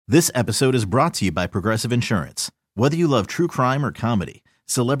This episode is brought to you by Progressive Insurance. Whether you love true crime or comedy,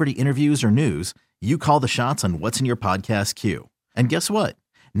 celebrity interviews or news, you call the shots on what's in your podcast queue. And guess what?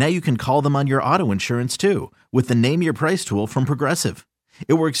 Now you can call them on your auto insurance too with the Name Your Price tool from Progressive.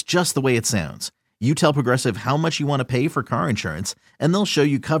 It works just the way it sounds. You tell Progressive how much you want to pay for car insurance, and they'll show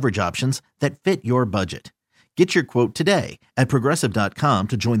you coverage options that fit your budget. Get your quote today at Progressive.com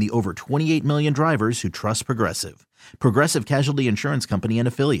to join the over 28 million drivers who trust Progressive. Progressive Casualty Insurance Company and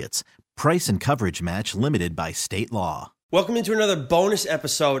Affiliates. Price and coverage match limited by state law. Welcome into another bonus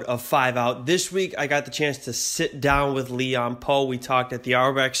episode of 5 Out. This week, I got the chance to sit down with Leon Powe. We talked at the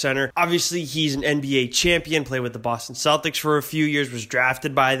Auerbach Center. Obviously, he's an NBA champion, played with the Boston Celtics for a few years, was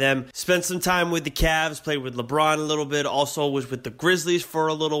drafted by them, spent some time with the Cavs, played with LeBron a little bit, also was with the Grizzlies for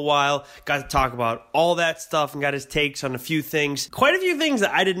a little while. Got to talk about all that stuff and got his takes on a few things. Quite a few things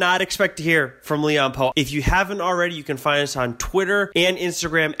that I did not expect to hear from Leon Powe. If you haven't already, you can find us on Twitter and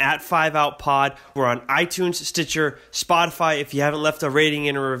Instagram at 5OutPod. We're on iTunes, Stitcher, Spotify. If you haven't left a rating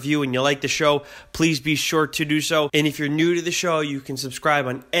and a review and you like the show, please be sure to do so. And if you're new to the show, you can subscribe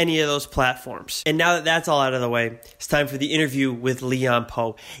on any of those platforms. And now that that's all out of the way, it's time for the interview with Leon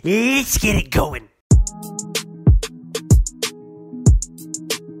Powe. Let's get it going.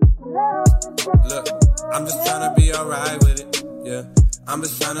 Look, I'm just trying to be alright with it. Yeah, I'm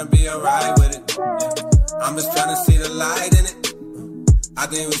just trying to be alright with it. Yeah. I'm just trying to see the light in it. I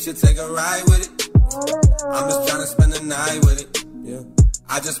think we should take a ride with it. I'm just trying to spend the night with it. Yeah,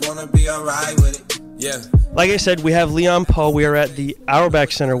 I just want to be alright with it. Yeah. Like I said, we have Leon Powe. We are at the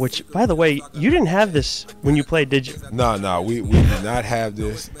Auerbach Center, which, by the way, you didn't have this when you played, did you? No, we did not have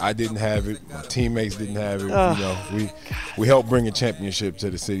this. I didn't have it. My teammates didn't have it. We helped bring a championship to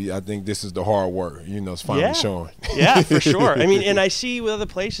the city. I think this is the hard work. It's finally showing. Yeah, for sure. I mean, and I see with other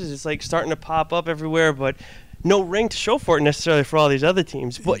places, it's like starting to pop up everywhere, but no ring to show for it necessarily for all these other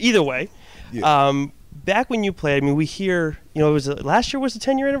teams. But either way, back when you played, I mean, we hear, last year was the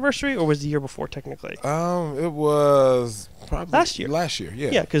 10-year anniversary, or was the year before technically? It was probably last year.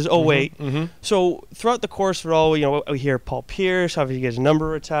 Yeah. Yeah, because 08. Mm-hmm. So throughout the course of it all, we hear Paul Pierce, obviously he gets his number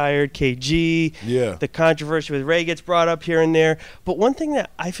retired, KG, the controversy with Ray gets brought up here and there. But one thing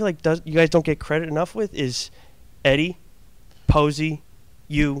that I feel like you guys don't get credit enough with is Eddie, Posey,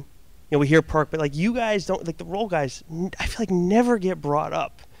 you. We hear Park, but like you guys don't, like the role guys, I feel like never get brought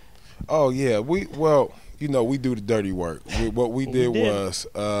up. Oh, yeah. We do the dirty work. What we did was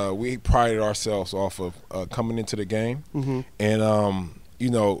we prided ourselves off of coming into the game and,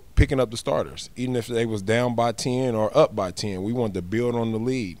 picking up the starters. Even if they was down by 10 or up by 10, we wanted to build on the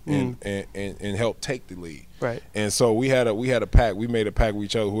lead and help take the lead. Right. And so we had a pact. We made a pact with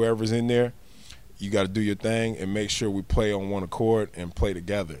each other. Whoever's in there, you got to do your thing and make sure we play on one accord and play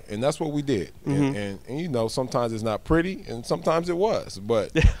together. And that's what we did. Mm-hmm. And sometimes it's not pretty and sometimes it was,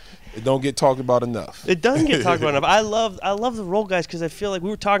 but it don't get talked about enough. It doesn't get talked about enough. I love the role guys because I feel like we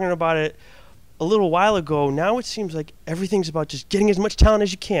were talking about it a little while ago. Now it seems like everything's about just getting as much talent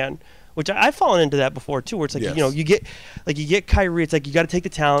as you can, which I've fallen into that before too, where it's like, you get Kyrie, it's like you got to take the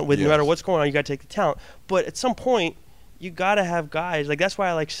talent with no matter what's going on, you got to take the talent. But at some point, you got to have guys. Like that's why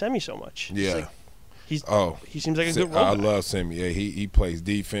I like Semi so much. Yeah. He seems like a good role guy. I love Semi. Yeah, he plays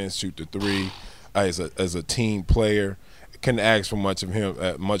defense, shoot the three. As a team player, couldn't ask for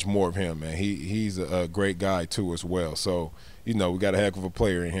much more of him, man. He's a great guy too as well. So we got a heck of a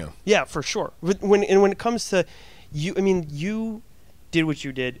player in him. Yeah, for sure. When it comes to you, I mean, you did what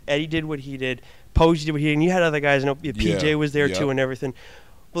you did. Eddie did what he did. Posey did what he did, and you had other guys. I know PJ was there too and everything.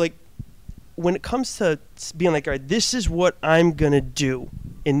 But like when it comes to being like, all right, this is what I'm gonna do.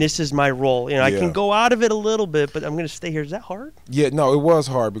 And this is my role. I can go out of it a little bit, but I'm going to stay here. Is that hard? Yeah, no, it was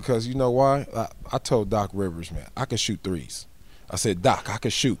hard because you know why? I told Doc Rivers, man, I could shoot threes. I said, Doc, I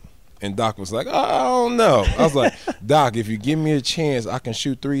could shoot. And Doc was like, I don't know. I was like, Doc, if you give me a chance, I can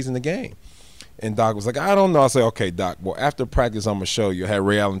shoot threes in the game. And Doc was like, I don't know. I said, okay, Doc, well, after practice, I'm going to show you. I had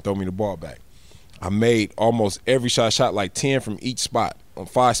Ray Allen throw me the ball back. I made almost every shot. I shot like 10 from each spot, on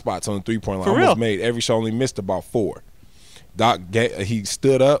 5 spots on the three-point line. For real? Almost made every shot, only missed about 4. Doc, he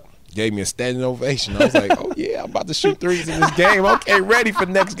stood up, gave me a standing ovation. I was like, oh, yeah, I'm about to shoot threes in this game. Okay, ready for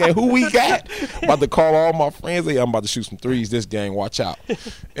next game. Who we got? About to call all my friends. Hey, I'm about to shoot some threes this game. Watch out.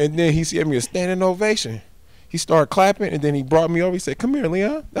 And then he gave me a standing ovation. He started clapping, and then he brought me over. He said, come here,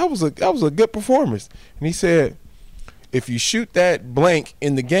 Leon. That was a good performance. And he said, if you shoot that blank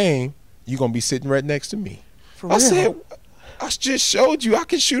in the game, you're going to be sitting right next to me. For real? I just showed you I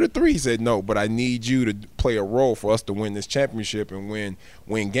can shoot a three. He said, no, but I need you to play a role for us to win this championship and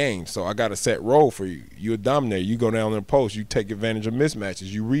win games. So I got a set role for you. You're a dominator. You go down in the post. You take advantage of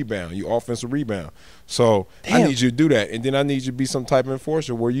mismatches. You rebound. You offensive rebound. So I need you to do that. And then I need you to be some type of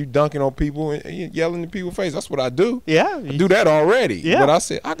enforcer where you dunking on people and yelling in people's face. That's what I do. Yeah. I do that already. Yeah. But I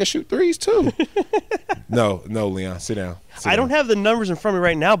said, I can shoot threes too. No, Leon. Sit down. I don't have the numbers in front of me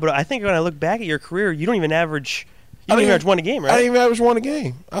right now, but I think when I look back at your career, you don't even average – you didn't even average one a game, right? I didn't even average one a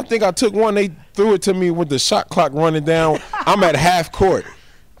game. I think I took one. They threw it to me with the shot clock running down. I'm at half court.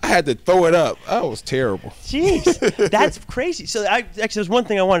 I had to throw it up. That was terrible. Jeez, that's crazy. So actually, there's one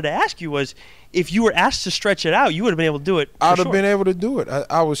thing I wanted to ask you was if you were asked to stretch it out, you would have been able to do it. I'd have been able to do it.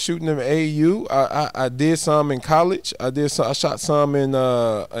 I was shooting them at AAU. I did some in college. I shot some in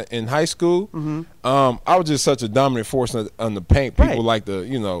high school. Mm-hmm. I was just such a dominant force on the paint. People Right. like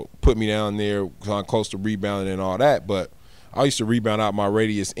to put me down there because I'm close to rebounding and all that. But I used to rebound out my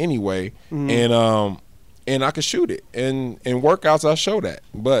radius anyway, and I could shoot it. And in workouts, I show that.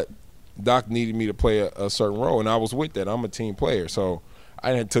 But Doc needed me to play a certain role, and I was with that. I'm a team player, so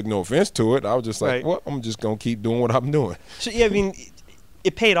I took no offense to it. I was just like, Right. well, I'm just going to keep doing what I'm doing. So, yeah, I mean,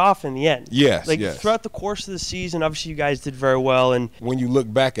 it paid off in the end. Yes, Like, yes. throughout the course of the season, obviously you guys did very well. And When you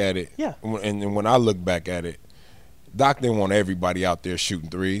look back at it, Yeah. and when I look back at it, Doc didn't want everybody out there shooting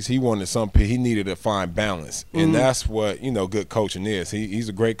threes. He wanted he needed to find balance. And that's what, good coaching is. He's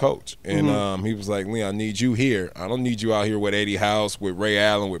a great coach. And he was like, Leon, I need you here. I don't need you out here with Eddie House, with Ray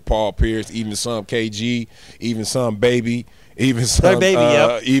Allen, with Paul Pierce, even some KG, even some Baby, even some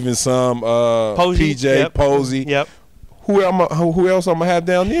even some Posey, PJ, Posey. Yep. Who else I'm gonna have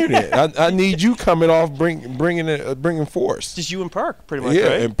down there then? I need you coming off, bringing force. Just you and Perk, pretty much, Yeah,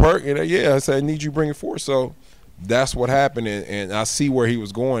 right? and Perk, I said I need you bringing force. So that's what happened, and I see where he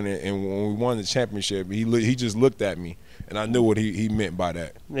was going. And when we won the championship, he just looked at me, and I knew what he meant by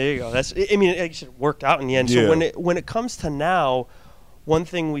that. There you go. It worked out in the end. Yeah. So when it comes to now, one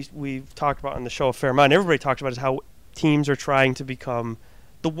thing we've talked about on the show a fair amount, everybody talks about is how teams are trying to become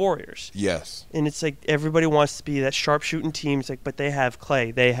the Warriors. Yes. And it's like everybody wants to be that sharpshooting team. It's like, but they have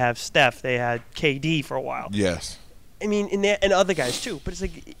Clay, they have Steph, they had KD for a while. Yes. I mean, and other guys too. But it's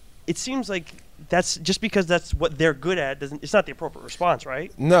like it seems like that's just because that's what they're good at. It's not the appropriate response,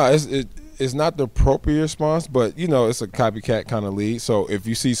 right? No, it's not the appropriate response, but it's a copycat kind of league. So if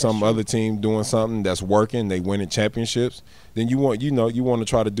you see some other team doing something that's working, they winning championships, then you want to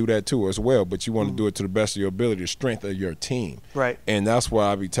try to do that too as well. But you want to do it to the best of your ability, the strength of your team. Right. And that's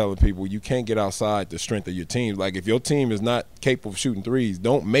why I be telling people you can't get outside the strength of your team. Like if your team is not capable of shooting threes,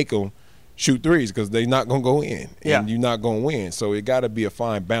 don't make them shoot threes because they're not going to go in, and you're not going to win. So it got to be a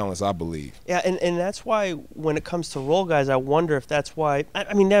fine balance, I believe. Yeah, and that's why when it comes to role guys, I wonder if that's why.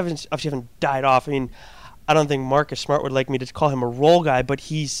 I mean, Nevin's obviously haven't died off. I mean, I don't think Marcus Smart would like me to call him a role guy, but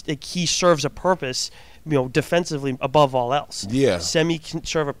he serves a purpose, defensively above all else. Yeah. Semi can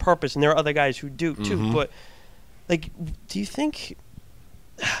serve a purpose, and there are other guys who do too. But do you think?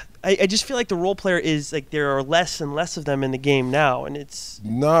 I just feel like the role player is like there are less and less of them in the game now, and it's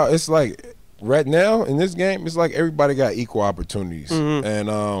it's like right now in this game, it's like everybody got equal opportunities, and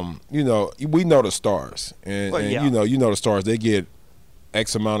we know the stars, and the stars, they get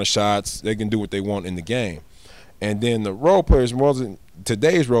X amount of shots, they can do what they want in the game, and then the role players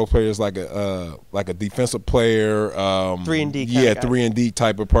today's role player is like a defensive player, 3-and-D, 3-and-D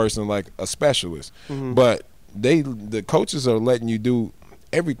type of person, like a specialist, but the coaches are letting you do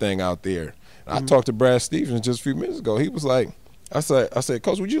everything out there. I talked to Brad Stevens just a few minutes ago. He was like, I said,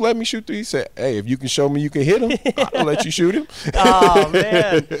 Coach, would you let me shoot three? He said, hey, if you can show me you can hit him, I'll let you shoot him. Oh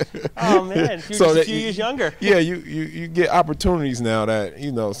man, you're just a few years younger. Yeah, you get opportunities now that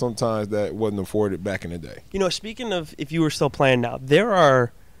sometimes that wasn't afforded back in the day. Speaking of if you were still playing now, I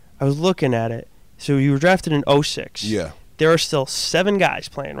was looking at it. So you were drafted in 06. Yeah. There are still 7 guys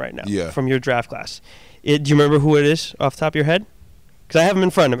playing right now. Yeah. From your draft class. Do you remember who it is off the top of your head? Because I have them in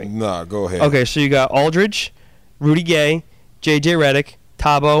front of me. Nah, go ahead. Okay, so you got Aldridge, Rudy Gay, J.J. Redick,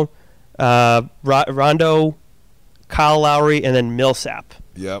 Tabo, Rondo, Kyle Lowry, and then Millsap.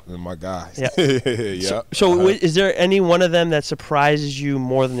 Yep, and my guys. Yep. Yep. So is there any one of them that surprises you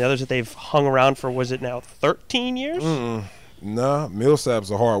more than the others that they've hung around for, was it now 13 years? Nah,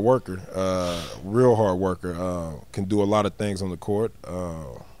 Millsap's a hard worker, real hard worker. Can do a lot of things on the court.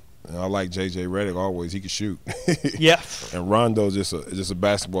 And I like J.J. Redick always. He can shoot. Yeah. And Rondo's just a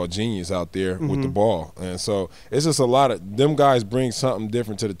basketball genius out there with the ball. And so it's just a lot of – them guys bring something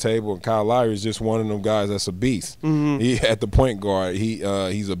different to the table. And Kyle Lowry is just one of them guys that's a beast. He at the point guard.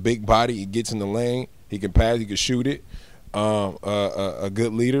 He's a big body. He gets in the lane. He can pass. He can shoot it. A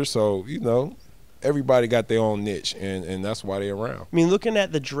good leader. So, everybody got their own niche, and that's why they're around. I mean, looking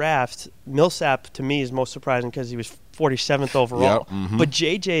at the draft, Millsap to me is most surprising because he was 47th overall. Yep, But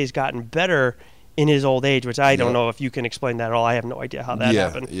JJ has gotten better in his old age, which I don't know if you can explain that at all. I have no idea how that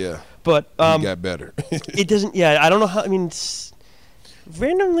happened. Yeah, but he got better. It doesn't. Yeah, I don't know how. I mean, it's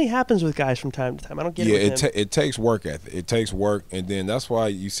randomly happens with guys from time to time. I don't get it. Yeah, it takes work ethic. It takes work, and then that's why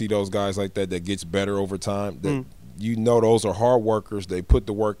you see those guys like that gets better over time. That you know, those are hard workers. They put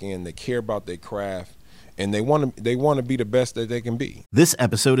the work in. They care about their craft, and they want to be the best that they can be. This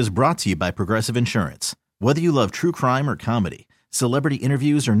episode is brought to you by Progressive Insurance. Whether you love true crime or comedy, celebrity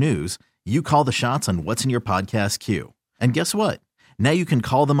interviews or news, you call the shots on what's in your podcast queue. And guess what? Now you can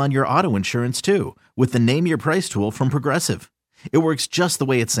call them on your auto insurance too with the Name Your Price tool from Progressive. It works just the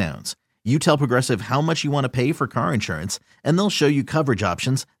way it sounds. You tell Progressive how much you want to pay for car insurance, and they'll show you coverage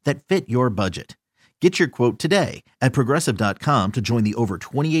options that fit your budget. Get your quote today at Progressive.com to join the over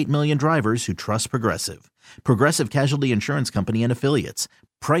 28 million drivers who trust Progressive. Progressive Casualty Insurance Company and Affiliates.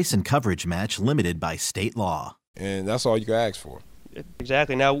 Price and coverage match limited by state law. And that's all you can ask for.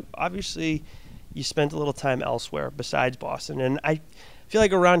 Exactly. Now, obviously, you spent a little time elsewhere besides Boston, and I feel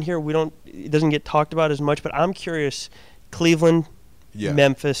like around here it doesn't get talked about as much, but I'm curious, Cleveland,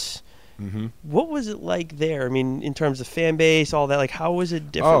 Memphis, what was it like there? I mean, in terms of fan base, all that, like how was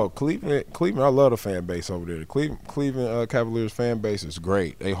it different? Oh, Cleveland, I love the fan base over there. The Cleveland Cavaliers fan base is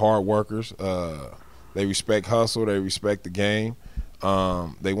great. They hard workers. They respect hustle. They respect the game.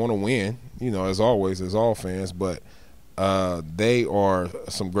 They want to win, as always, as all fans, but they are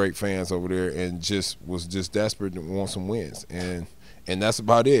some great fans over there, and was desperate to want some wins, and that's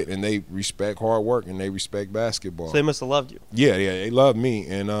about it. And they respect hard work, and they respect basketball. So they must have loved you. Yeah, they loved me,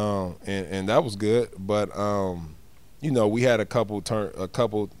 and that was good. But we had a couple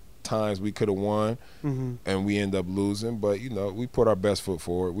times we could have won, and we end up losing. But we put our best foot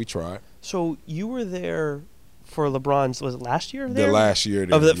forward. We tried. So you were there for LeBron's, was it last year? The last year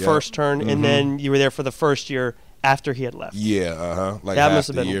of the first turn, and then you were there for the first year after he had left. Yeah, like that half must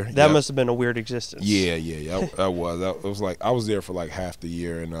have the been year. That must have been a weird existence. Yeah. I was. It was like I was there for like half the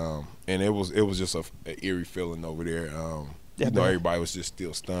year, and it was just an eerie feeling over there. Everybody was just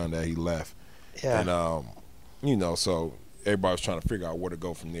still stunned that he left. Yeah. And so everybody was trying to figure out where to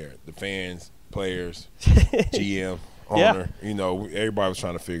go from there. The fans, players, GM, owner. Everybody was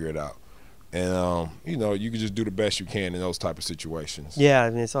trying to figure it out. And you can just do the best you can in those type of situations. Yeah, I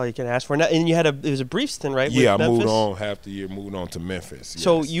mean, that's all you can ask for. Now, and you had it was a brief stint, right? Yeah, with I Memphis? moved on half the year, moved on to Memphis. Yes.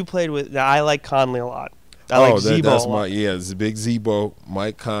 So you played with. Now, I like Conley a lot. I like Zebo that's a lot. it's a big Zebo,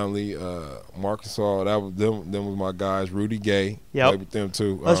 Mike Conley, Marcus All. That was them was my guys. Rudy Gay, played with them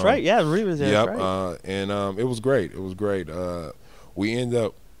too. That's right. Yeah, Rudy was there. Yep. Right. And it was great. It was great. We end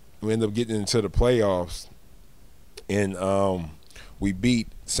up getting into the playoffs, and we beat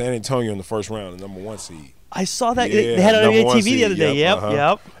San Antonio in the first round, the #1 seed. I saw that. They had it on TV the other day.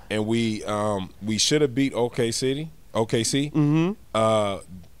 Yep. And we should have beat OKC.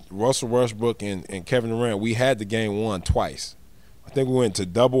 Russell Westbrook and Kevin Durant, we had the game won twice. I think we went to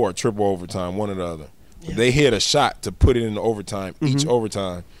double or triple overtime, one or the other. Yeah. They hit a shot to put it in the overtime. Each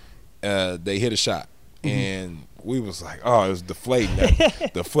overtime, they hit a shot. And we was like, it was deflating.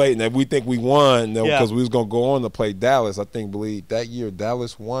 That we think we won because we was going to go on to play Dallas. I believe that year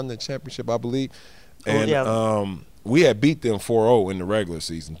Dallas won the championship, I believe. And we had beat them 4-0 in the regular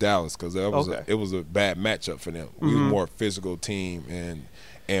season, Dallas, because it was a bad matchup for them. We was a more physical team, and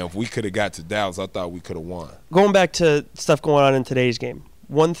if we could have got to Dallas, I thought we could have won. Going back to stuff going on in today's game,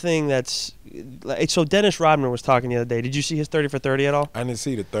 one thing that's so Dennis Rodman was talking the other day. Did you see his 30 for 30 at all? I didn't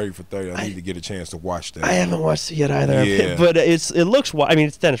see the 30 for 30. I need to get a chance to watch that. I haven't watched it yet either. Yeah. But it looks. I mean,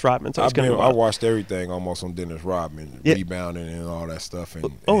 it's Dennis Rodman, so it's going to be. I watched everything almost on Dennis Rodman, rebounding and all that stuff,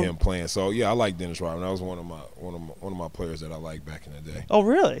 and him playing. So yeah, I like Dennis Rodman. That was one of my players that I liked back in the day. Oh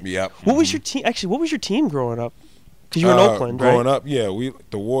really? Yep. What was your team? Actually, what was your team growing up? Because you were in Oakland, right? Growing up, yeah,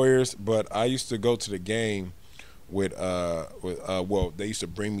 the Warriors. But I used to go to the game with they used to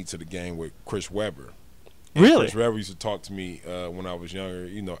bring me to the game with Chris Webber. And really? Chris Webber used to talk to me when I was younger,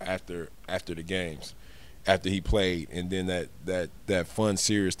 after the games, after he played, and then that fun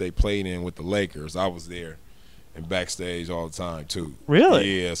series they played in with the Lakers, I was there and backstage all the time too.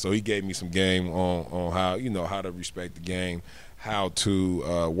 Really? Yeah. So he gave me some game on how to respect the game, how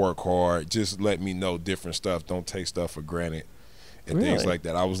to work hard, just let me know different stuff. Don't take stuff for granted and things like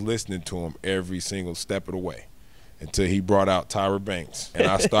that. I was listening to him every single step of the way until he brought out Tyra Banks, and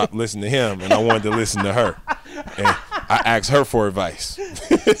I stopped listening to him, and I wanted to listen to her. And I asked her for advice.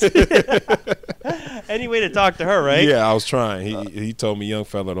 Any way to talk to her, right? Yeah, I was trying. He told me, young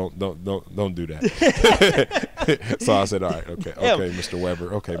fella, don't do that. So I said, all right, okay, Mr.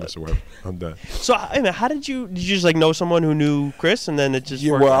 Weber. Okay, Mr. Weber, I'm done. So, I mean, how did you just like know someone who knew Chris, and then it just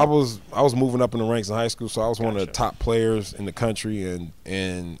worked out? I was moving up in the ranks in high school, so I was one of the top players in the country,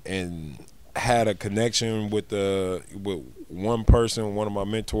 and had a connection with one person. One of my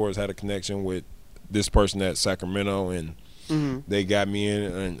mentors had a connection with this person at Sacramento, and they got me in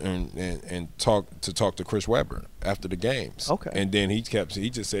and talked to Chris Webber after the games. Okay. And then he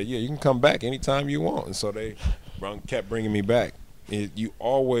just said, yeah, you can come back anytime you want. And so they kept bringing me back. You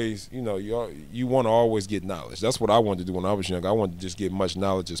always, you want to always get knowledge. That's what I wanted to do when I was young. I wanted to just get much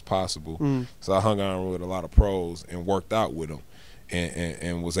knowledge as possible. So I hung on with a lot of pros and worked out with them.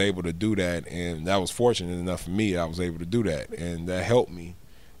 And was able to do that, and that was fortunate enough for me. I was able to do that, and that helped me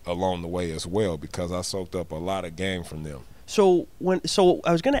along the way as well because I soaked up a lot of game from them. So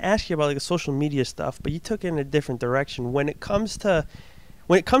I was going to ask you about like the social media stuff, but you took it in a different direction. When it comes to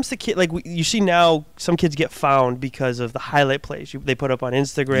kids, like you see now, some kids get found because of the highlight plays they put up on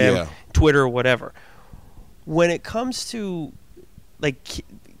Instagram, Twitter, whatever. When it comes to like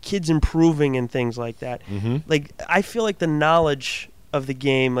kids improving and things like that, like I feel like the knowledge of the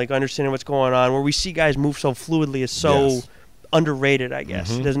game, like understanding what's going on, where we see guys move so fluidly, is so underrated. I guess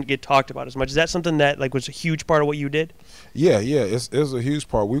it doesn't get talked about as much. Is that something that like was a huge part of what you did? Yeah, it was a huge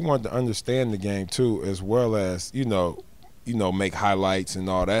part. We wanted to understand the game too, as well as make highlights and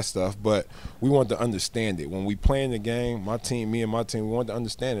all that stuff. But we wanted to understand it when we playing the game. Me and my team, we wanted to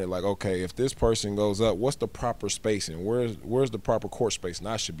understand it. Like, okay, if this person goes up, what's the proper spacing? Where's the proper court spacing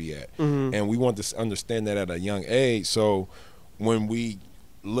I should be at? And we want to understand that at a young age. So when we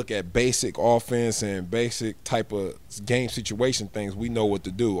look at basic offense and basic type of game situation things, we know what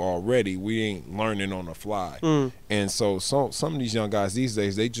to do already. We ain't learning on the fly. And so some of these young guys these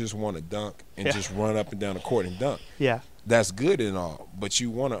days, they just want to dunk and just run up and down the court and dunk. Yeah. That's good and all, but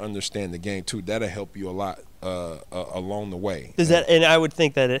you want to understand the game too. That'll help you a lot along the way. And I would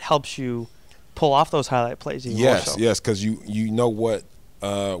think that it helps you pull off those highlight plays even more so. Yes, because you know what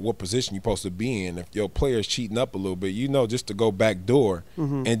position you're supposed to be in. If your player's cheating up a little bit, just to go back door,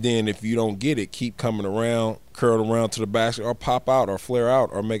 and then if you don't get it, keep coming around, curl around to the basket, or pop out, or flare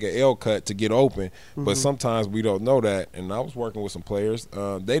out, or make an L cut to get open. But sometimes we don't know that. And I was working with some players.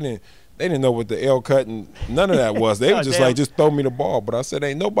 They didn't know what the L cut and none of that was. They were just like, just throw me the ball. But I said,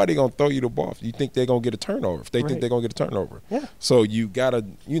 ain't nobody gonna throw you the ball if you think they're gonna get a turnover. If they think they're gonna get a turnover. Yeah. So you gotta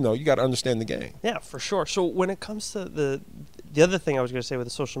understand the game. Yeah, for sure. So when it comes to the other thing I was gonna say with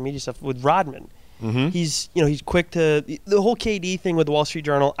the social media stuff with Rodman, he's quick to the whole KD thing with the Wall Street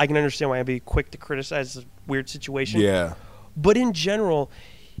Journal. I can understand why I'd be quick to criticize a weird situation. Yeah. But in general,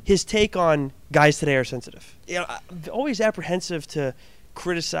 his take on guys today are sensitive. I'm always apprehensive to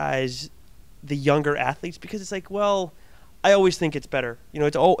criticize the younger athletes because it's like, well, I always think it's better. It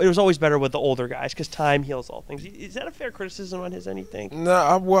was always better with the older guys because time heals all things. Is that a fair criticism on his anything?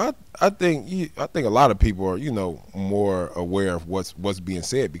 No, I think a lot of people are more aware of what's being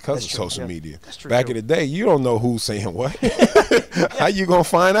said because of social media. That's true. Back in the day, you don't know who's saying what. How you gonna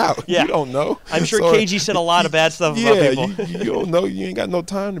find out? Yeah. You don't know. I'm sure KG said a lot of bad stuff about people. you don't know. You ain't got no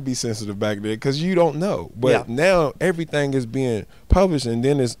time to be sensitive back there because you don't know. But now everything is being published, and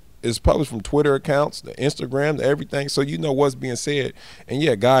then it's published from Twitter accounts, the Instagram, the everything, so you know what's being said.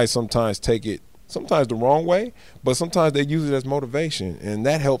 And guys sometimes take it the wrong way, but sometimes they use it as motivation, and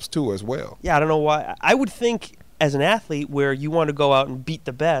that helps too as well. Yeah, I don't know why. I would think as an athlete where you want to go out and beat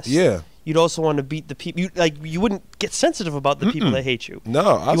the best. Yeah. You'd also want to beat the people. You wouldn't get sensitive about the people that hate you. No,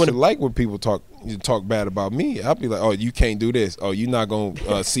 I like when people talk bad about me. I'll be like, oh, you can't do this. Oh, you're not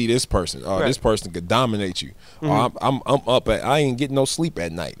gonna see this person. Oh, this person could dominate you. Oh, I'm up I ain't getting no sleep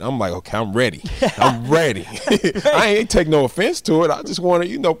at night. I'm like, okay, I'm ready. I'm ready. I ain't take no offense to it. I just want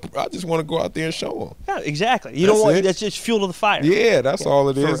to go out there and show them. Yeah, exactly. That's just fuel to the fire. Yeah, that's all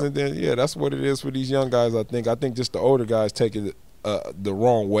it is. And then that's what it is for these young guys. I think just the older guys take it the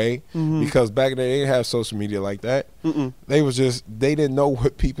wrong way because back then they didn't have social media like that. They didn't know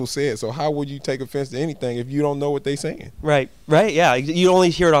what people said. So how would you take offense to anything if you don't know what they're saying? Right. Yeah. You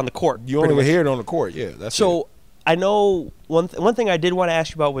only hear it on the court. You only hear it on the court. Yeah. That's so. I know one thing I did want to ask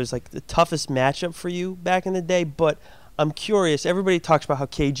you about was like the toughest matchup for you back in the day, but I'm curious. Everybody talks about how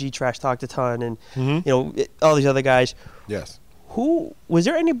KG trash talked a ton, and all these other guys. Yes. Was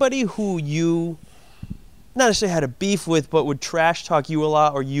there anybody who you not necessarily had a beef with, but would trash talk you a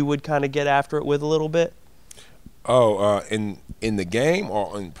lot, or you would kind of get after it with a little bit? Oh, in the game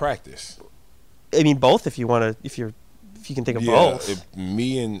or in practice? I mean, both. If you can think of both.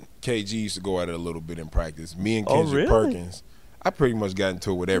 Me and KG used to go at it a little bit in practice. Me and Kendrick Perkins. I pretty much got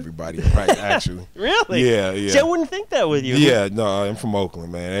into it with everybody in practice, actually. Really? Yeah. See, I wouldn't think that with you. Yeah, no, I'm from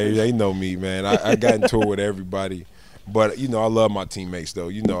Oakland, man. They know me, man. I got into it with everybody. But, I love my teammates, though.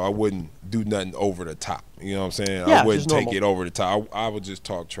 I wouldn't do nothing over the top. You know what I'm saying? Yeah, I wouldn't take normal. it over the top. I would just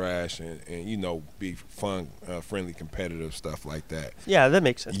talk trash and be fun, friendly, competitive, stuff like that. Yeah, that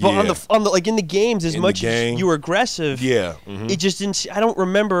makes sense. But on the like in the games, as much as you were aggressive, it just didn't. I don't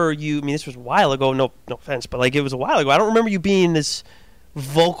remember you. I mean, this was a while ago. No offense, but like it was a while ago. I don't remember you being this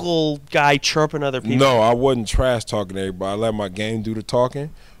vocal guy chirping other people. No, I wasn't trash talking to everybody. I let my game do the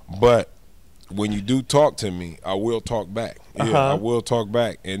talking, but when you do talk to me, I will talk back. I will talk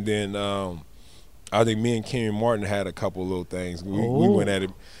back. And then I think me and Kenyon Martin had a couple little things. We went at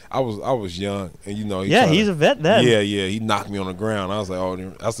it. I was young, and he's a vet then. Yeah, he knocked me on the ground. I was like, oh,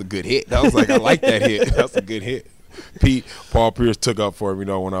 that's a good hit. I was like, I like that hit. That's a good hit. Paul Pierce took up for me,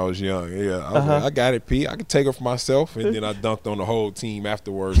 when I was young. Yeah, I was like, I got it, Pete. I can take it for myself. And then I dunked on the whole team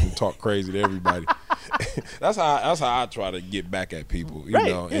afterwards and talked crazy to everybody. That's how I try to get back at people, you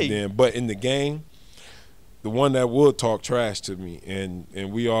know. And then, but in the game, the one that would talk trash to me,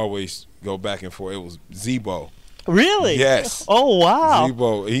 and we always go back and forth. It was Zebo. Really? Yes. Oh wow.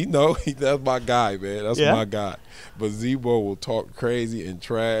 Zebo, that's my guy, man. That's my guy. But Zebo will talk crazy and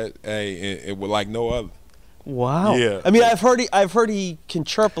trash, and with like no other. Wow. Yeah. I mean, I've heard he can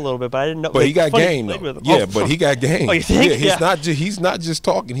chirp a little bit, but I didn't know. But he got game though. Yeah, but he got game. Oh, you think? Yeah, he's not just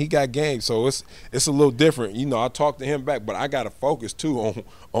talking. He got game. So it's a little different. I talk to him back, but I got to focus too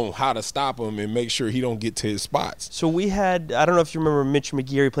on how to stop him and make sure he don't get to his spots. So we had, I don't know if you remember Mitch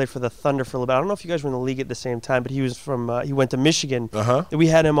McGeary, he played for the Thunder for a little bit. I don't know if you guys were in the league at the same time, but he was he went to Michigan. We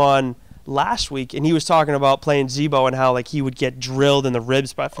had him on last week, and he was talking about playing Zebo and how like he would get drilled in the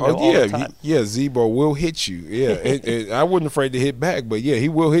ribs by all the time. Zebo will hit you. Yeah, I wasn't afraid to hit back, but he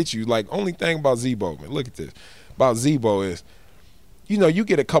will hit you. Like, only thing about Zebo, man, look at this about Zebo is, you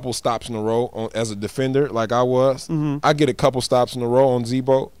get a couple stops in a row as a defender, like I was. I get a couple stops in a row on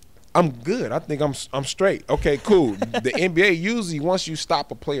Zebo. I'm good. I think I'm straight. Okay, cool. The NBA usually, once you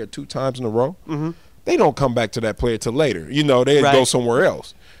stop a player 2 times in a row, they don't come back to that player till later. They go somewhere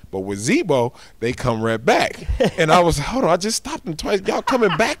else. But with Zebo, they come right back. And I was, hold on, I just stopped him twice. Y'all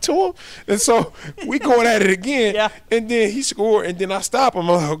coming back to him? And so we going at it again. Yeah. And then he scored, and then I stop him.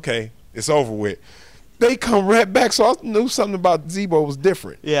 I'm like, okay, it's over with. They come right back. So I knew something about Zebo was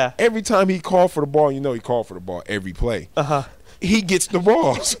different. Yeah. Every time he called for the ball, he called for the ball every play. He gets the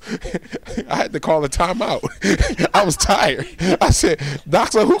balls. I had to call a timeout. I was tired. I said,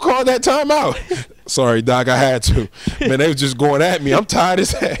 Doc, so who called that timeout? Sorry, Doc, I had to. Man, they was just going at me. I'm tired as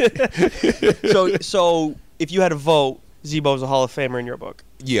heck. So if you had to vote, Zebo's a Hall of Famer in your book.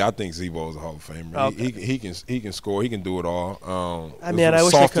 Yeah, I think Zebo is a Hall of Famer. Okay. He can score. He can do it all. I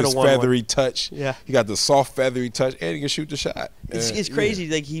wish I could have won feathery one. touch. Yeah, he got the soft feathery touch, and he can shoot the shot. It's crazy.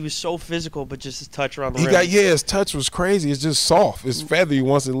 Like, he was so physical, but just his touch around the rim. His touch was crazy. It's just soft. It's feathery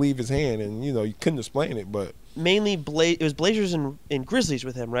once it leave his hand, and you couldn't explain it. But mainly it was Blazers and Grizzlies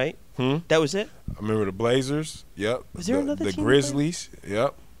with him, right? That was it. I remember the Blazers. Yep. Was there another the team? The Grizzlies.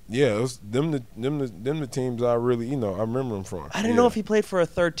 Yep. Yeah, it was them the teams I really I remember him from. I didn't know if he played for a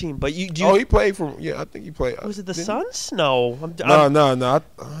third team, but he played for I think he played. Was it the Suns? No. No.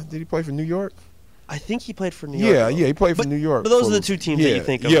 Did he play for New York? I think he played for New York. Yeah, he played for New York. But those are the two teams that you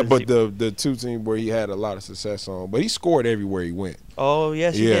think of. Yeah, but the two teams where he had a lot of success on. But he scored everywhere he went. Oh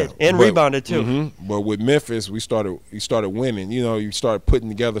yes, he did, and rebounded too. But with Memphis, he started winning. You started putting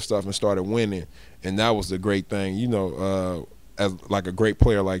together stuff and started winning, and that was the great thing. As like a great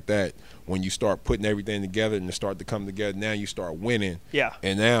player like that, when you start putting everything together and it start to come together, now you start winning. Yeah.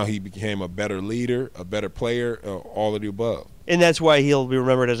 And now he became a better leader, a better player, all of the above. And that's why he'll be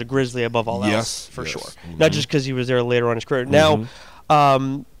remembered as a Grizzly above all else, for sure. Not just because he was there later on in his career. Now,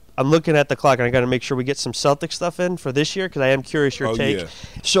 I'm looking at the clock, and I got to make sure we get some Celtic stuff in for this year, because I am curious your take. Yeah.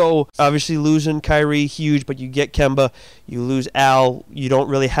 So, obviously, losing Kyrie, huge, but you get Kemba. You lose Al. You don't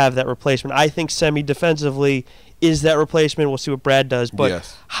really have that replacement. I think semi-defensively is that replacement. We'll see what Brad does.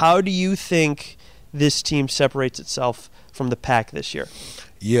 But how do you think this team separates itself from the pack this year?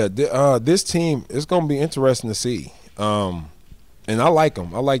 Yeah, this team, it's going to be interesting to see. And I like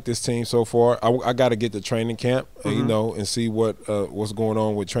them. I like this team so far. I got to get to training camp, and see what's going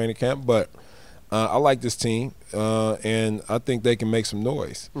on with training camp. But I like this team, and I think they can make some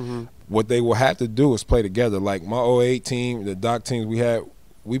noise. What they will have to do is play together. Like my 08 team, the Doc teams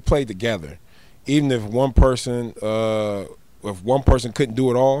we played together. Even if one person couldn't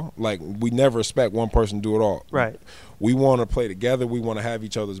do it all, like we never expect one person to do it all. Right. We want to play together. We want to have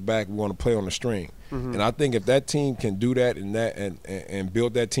each other's back. We want to play on the string. And I think if that team can do that and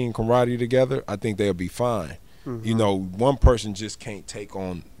build that team camaraderie together, I think they'll be fine. You know, one person just can't take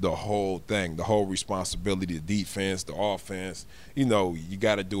on the whole thing, the whole responsibility, the defense, the offense. You know, you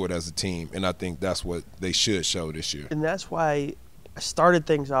got to do it as a team, and I think that's what they should show this year. And that's why I started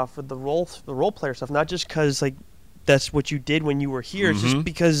things off with the role player stuff, not just because like that's what you did when you were here, it's just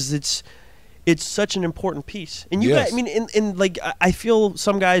because it's such an important piece. And you guys, I mean, and like I feel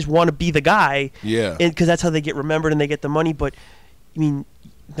some guys want to be the guy, because that's how they get remembered and they get the money. But I mean,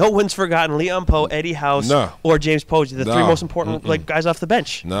 no one's forgotten Leon Powe, Eddie House, or James Posey, the three most important like guys off the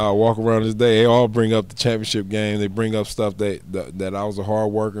bench. No, I walk around this day, they all bring up the championship game. They bring up stuff that I was a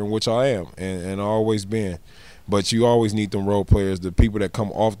hard worker, in which I am, and I always been. But you always need them role players, the people that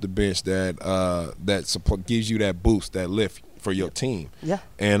come off the bench that gives you that boost, that lift for your team. Yeah.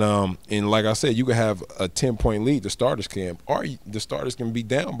 And like I said, you can have a 10-point lead, the starters can, or the starters can be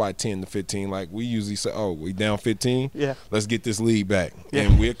down by 10 to 15. Like we usually say, oh, we down 15? Yeah. Let's get this lead back. Yeah.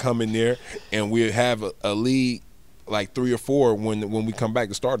 And we'll come in there and we'll have a lead like 3 or 4 when we come back,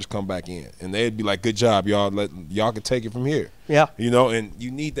 the starters come back in. And they'd be like, good job, y'all. Y'all can take it from here. Yeah. You know, and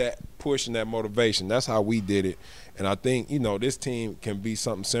you need that push and that motivation. That's how we did it. And I think, you know, this team can be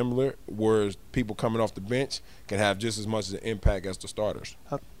something similar, whereas people coming off the bench can have just as much of an impact as the starters.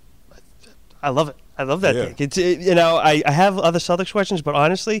 I love it. I love that thing. It's, you know, I have other Celtics questions, but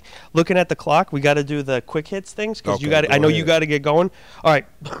honestly, looking at the clock, we got to do the quick hits things because I know you got to get going. All right.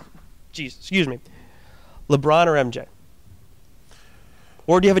 Jeez, excuse me. LeBron or MJ?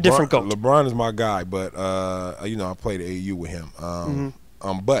 Or do you have a different GOAT? LeBron is my guy, but, you know, I played AAU with him.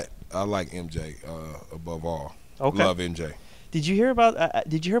 But I like MJ above all. Okay. Love MJ. Did you hear about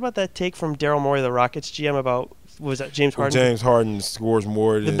that take from Daryl Morey, the Rockets GM, about was that James Harden? James Harden scores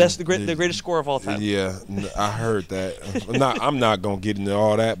more than the greatest scorer of all time. Yeah, I heard that. I'm not gonna get into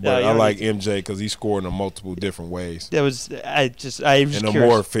all that, but I like MJ because he scored in multiple different ways. That was I was just curious. A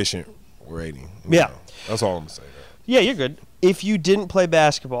more efficient rating. Yeah, that's all I'm gonna say. Yeah, you're good. If you didn't play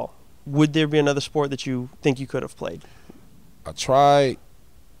basketball, would there be another sport that you think you could have played? I tried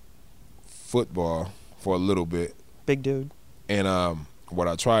football for a little bit. Big dude. And what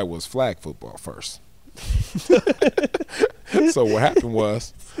I tried was flag football first. So what happened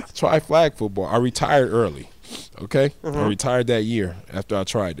was I tried flag football. I retired early, okay? I retired that year after I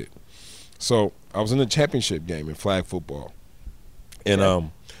tried it. So I was in the championship game in flag football. And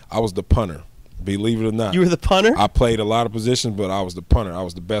I was the punter, believe it or not. You were the punter? I played a lot of positions, but I was the punter. I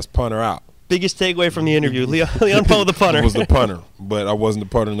was the best punter out. Biggest takeaway from the interview, Leon Powe, the punter. I was the punter, but I wasn't the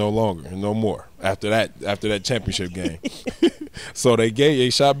punter no longer, no more. After that championship game, so they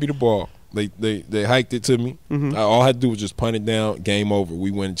shot me the ball. They hiked it to me. All I had to do was just punt it down. Game over. We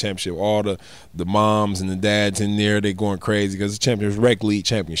win the championship. All the moms and the dads in there, they going crazy because the championship rec league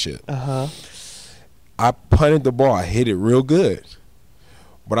championship. I punted the ball. I hit it real good,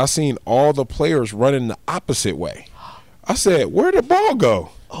 but I seen all the players running the opposite way. I said, "Where'd the ball go?"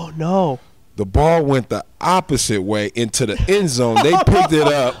 Oh no. The ball went the opposite way into the end zone. They picked it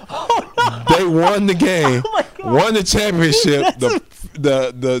up. They won the game, won the championship.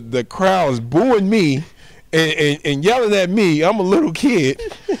 The crowd is booing me and yelling at me. I'm a little kid.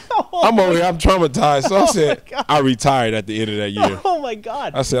 I'm traumatized. So I said, I retired at the end of that year. Oh, my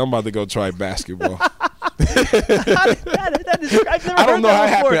God. I said, I'm about to go try basketball. I've never I don't know how it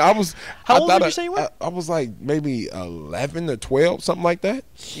happened. How old did you say you were? I was like maybe 11 or 12, something like that.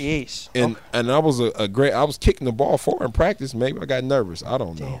 Jeez. And I was I was kicking the ball far in practice. Maybe I got nervous. I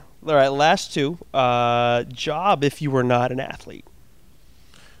don't know. All right, last two. Job if you were not an athlete.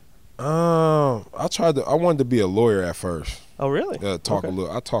 I wanted to be a lawyer at first. Oh, really? I talk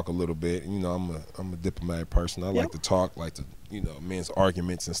a little bit. You know, I'm a diplomatic person. I like to talk, men's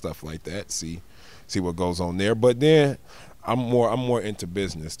arguments and stuff like that. See what goes on there. But then I'm more into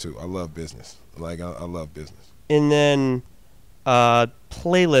business too. I love business. I love business. And then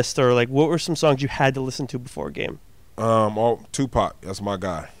playlist, or like, what were some songs you had to listen to before a game? Tupac, that's my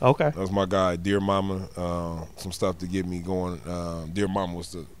guy. Okay. That's my guy. Dear Mama, some stuff to get me going. Dear Mama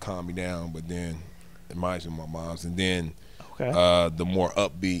was to calm me down, but then it reminds me of my mom's. And then the more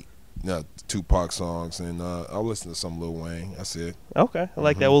upbeat Tupac songs, and I'll listen to some Lil Wayne. That's it. Okay, I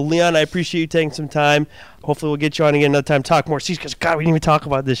like that. Well, Leon, I appreciate you taking some time. Hopefully we'll get you on again another time, talk more seats, because, God, we didn't even talk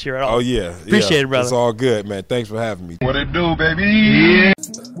about this year at all. Oh, yeah. Appreciate it, brother. It's all good, man. Thanks for having me. What it do, baby? Yeah.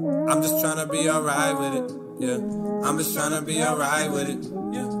 I'm just trying to be all right with it. Yeah, I'm just trying to be alright with it.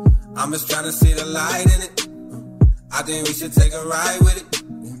 Yeah, I'm just trying to see the light in it. I think we should take a ride with it.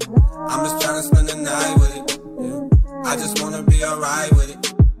 Yeah. I'm just trying to spend the night with it. Yeah, I just wanna be alright with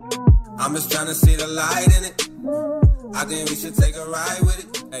it. I'm just trying to see the light in it. I think we should take a ride with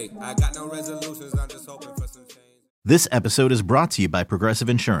it. Hey, I got no resolutions. I'm just hoping for some change. This episode is brought to you by Progressive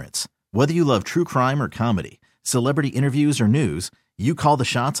Insurance. Whether you love true crime or comedy, celebrity interviews, or news, you call the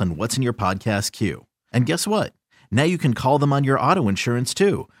shots on what's in your podcast queue. And guess what? Now you can call them on your auto insurance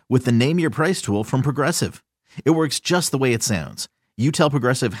too with the Name Your Price tool from Progressive. It works just the way it sounds. You tell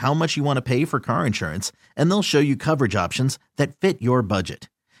Progressive how much you want to pay for car insurance, and they'll show you coverage options that fit your budget.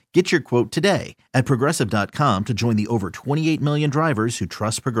 Get your quote today at Progressive.com to join the over 28 million drivers who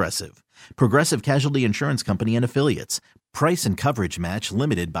trust Progressive. Progressive Casualty Insurance Company and Affiliates. Price and coverage match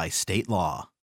limited by state law.